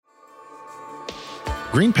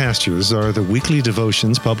Green Pastures are the weekly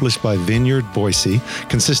devotions published by Vineyard Boise,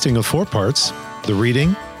 consisting of 4 parts: the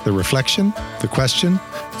reading, the reflection, the question,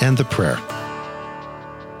 and the prayer.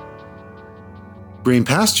 Green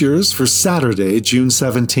Pastures for Saturday, June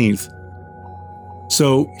 17th.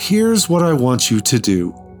 So here's what I want you to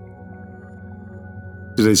do.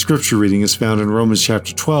 Today's scripture reading is found in Romans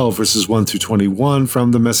chapter 12, verses 1 through 21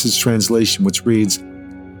 from the Message translation, which reads,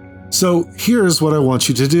 "So here's what I want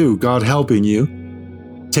you to do, God helping you.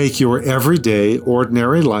 Take your everyday,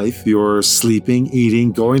 ordinary life, your sleeping,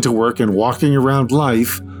 eating, going to work, and walking around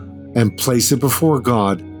life, and place it before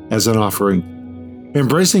God as an offering.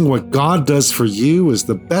 Embracing what God does for you is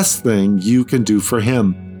the best thing you can do for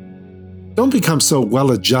Him. Don't become so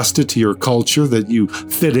well adjusted to your culture that you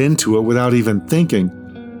fit into it without even thinking.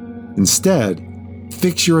 Instead,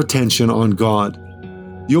 fix your attention on God.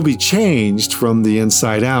 You'll be changed from the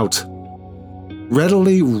inside out.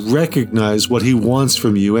 Readily recognize what He wants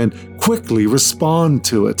from you and quickly respond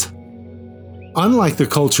to it. Unlike the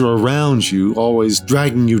culture around you, always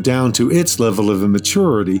dragging you down to its level of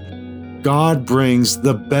immaturity, God brings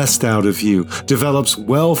the best out of you, develops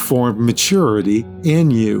well-formed maturity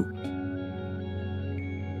in you.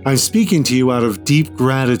 I'm speaking to you out of deep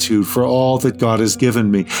gratitude for all that God has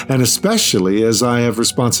given me, and especially as I have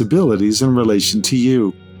responsibilities in relation to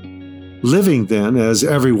you. Living then, as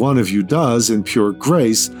every one of you does in pure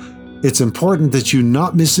grace, it's important that you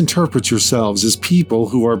not misinterpret yourselves as people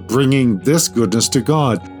who are bringing this goodness to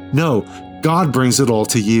God. No, God brings it all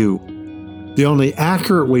to you. The only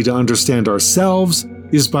accurate way to understand ourselves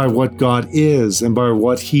is by what God is and by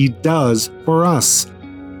what He does for us,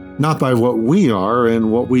 not by what we are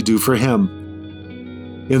and what we do for Him.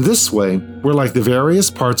 In this way, we're like the various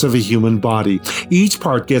parts of a human body. Each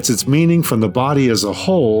part gets its meaning from the body as a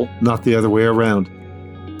whole, not the other way around.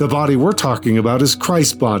 The body we're talking about is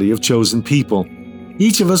Christ's body of chosen people.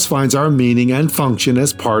 Each of us finds our meaning and function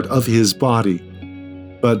as part of His body.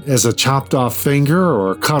 But as a chopped off finger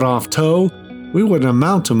or a cut off toe, we wouldn't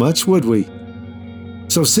amount to much, would we?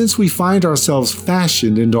 So since we find ourselves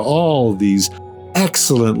fashioned into all these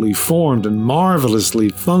excellently formed and marvelously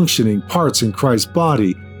functioning parts in Christ's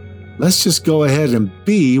body, let's just go ahead and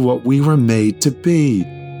be what we were made to be,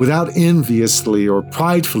 without enviously or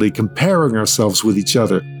pridefully comparing ourselves with each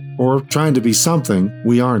other, or trying to be something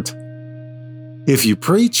we aren't. If you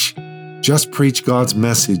preach, just preach God's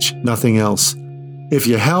message, nothing else. If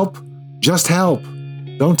you help, just help.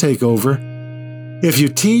 Don't take over. If you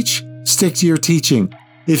teach, stick to your teaching.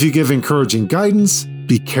 If you give encouraging guidance,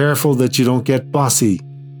 be careful that you don't get bossy.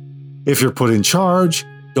 If you're put in charge,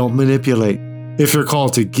 don't manipulate. If you're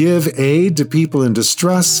called to give aid to people in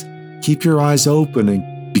distress, keep your eyes open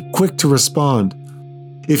and be quick to respond.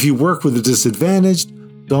 If you work with the disadvantaged,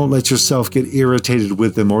 don't let yourself get irritated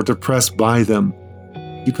with them or depressed by them.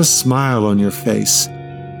 Keep a smile on your face.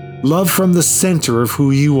 Love from the center of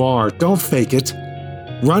who you are. Don't fake it.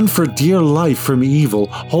 Run for dear life from evil.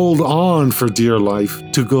 Hold on for dear life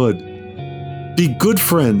to good. Be good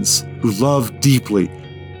friends who love deeply.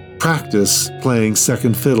 Practice playing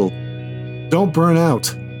second fiddle. Don't burn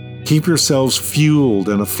out. Keep yourselves fueled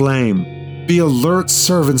and aflame. Be alert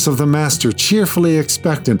servants of the Master, cheerfully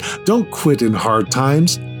expectant. Don't quit in hard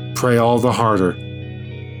times. Pray all the harder.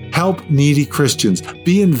 Help needy Christians.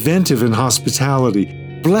 Be inventive in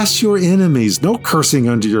hospitality. Bless your enemies. No cursing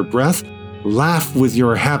under your breath. Laugh with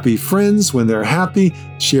your happy friends when they're happy.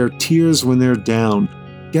 Share tears when they're down.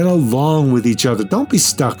 Get along with each other. Don't be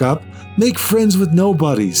stuck up. Make friends with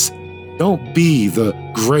nobodies. Don't be the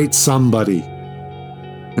great somebody.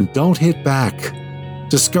 And don't hit back.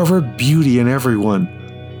 Discover beauty in everyone.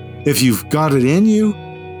 If you've got it in you,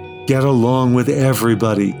 get along with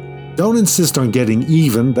everybody. Don't insist on getting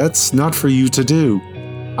even. That's not for you to do.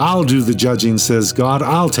 I'll do the judging, says God.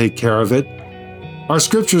 I'll take care of it. Our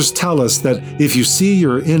scriptures tell us that if you see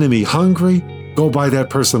your enemy hungry, go buy that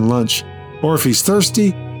person lunch. Or if he's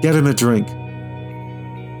thirsty, get him a drink.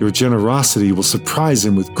 Your generosity will surprise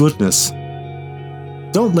him with goodness.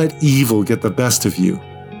 Don't let evil get the best of you.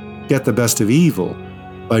 Get the best of evil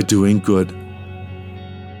by doing good.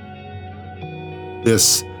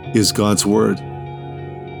 This is God's Word.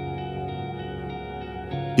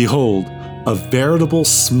 Behold, a veritable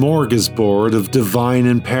smorgasbord of divine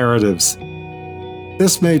imperatives.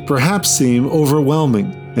 This may perhaps seem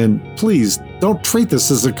overwhelming, and please don't treat this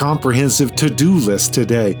as a comprehensive to-do list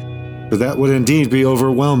today, for that would indeed be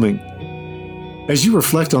overwhelming. As you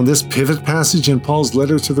reflect on this pivot passage in Paul's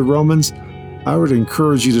letter to the Romans, I would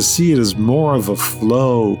encourage you to see it as more of a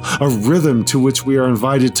flow, a rhythm to which we are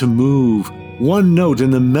invited to move, one note in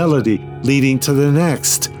the melody leading to the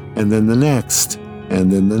next, and then the next,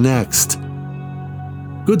 and then the next.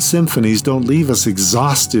 Good symphonies don't leave us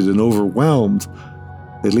exhausted and overwhelmed.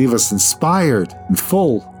 They leave us inspired and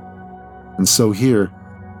full. And so here.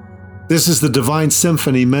 This is the Divine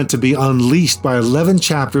Symphony meant to be unleashed by 11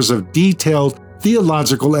 chapters of detailed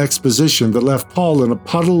theological exposition that left Paul in a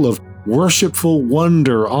puddle of worshipful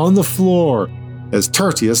wonder on the floor as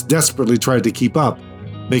Tertius desperately tried to keep up,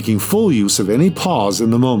 making full use of any pause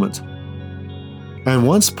in the moment. And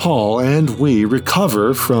once Paul and we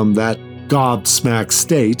recover from that gobsmacked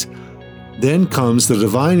state, then comes the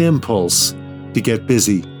divine impulse to get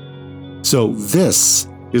busy. So this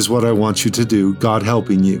is what I want you to do, God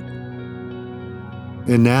helping you.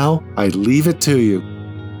 And now I leave it to you.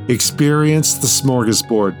 Experience the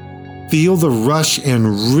smorgasbord. Feel the rush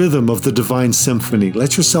and rhythm of the Divine Symphony.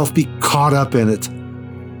 Let yourself be caught up in it.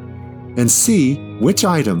 And see which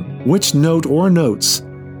item, which note or notes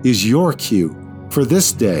is your cue for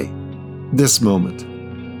this day, this moment.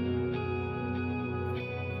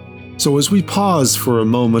 So as we pause for a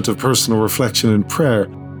moment of personal reflection and prayer,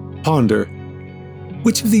 ponder,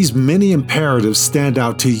 which of these many imperatives stand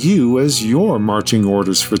out to you as your marching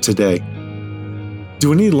orders for today?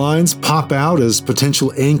 Do any lines pop out as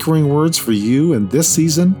potential anchoring words for you in this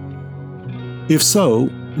season? If so,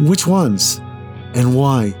 which ones and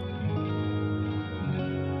why?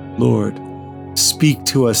 Lord, speak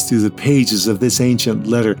to us through the pages of this ancient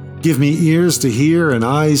letter. Give me ears to hear and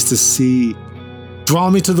eyes to see. Draw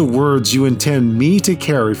me to the words you intend me to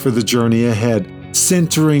carry for the journey ahead,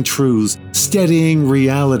 centering truths, steadying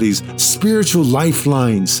realities, spiritual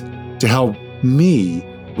lifelines to help me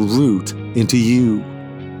root into you.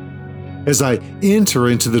 As I enter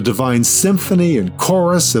into the divine symphony and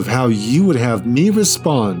chorus of how you would have me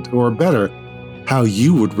respond, or better, how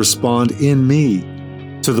you would respond in me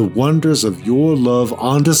to the wonders of your love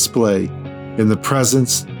on display in the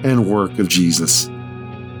presence and work of Jesus.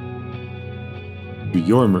 Through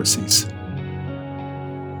your mercies,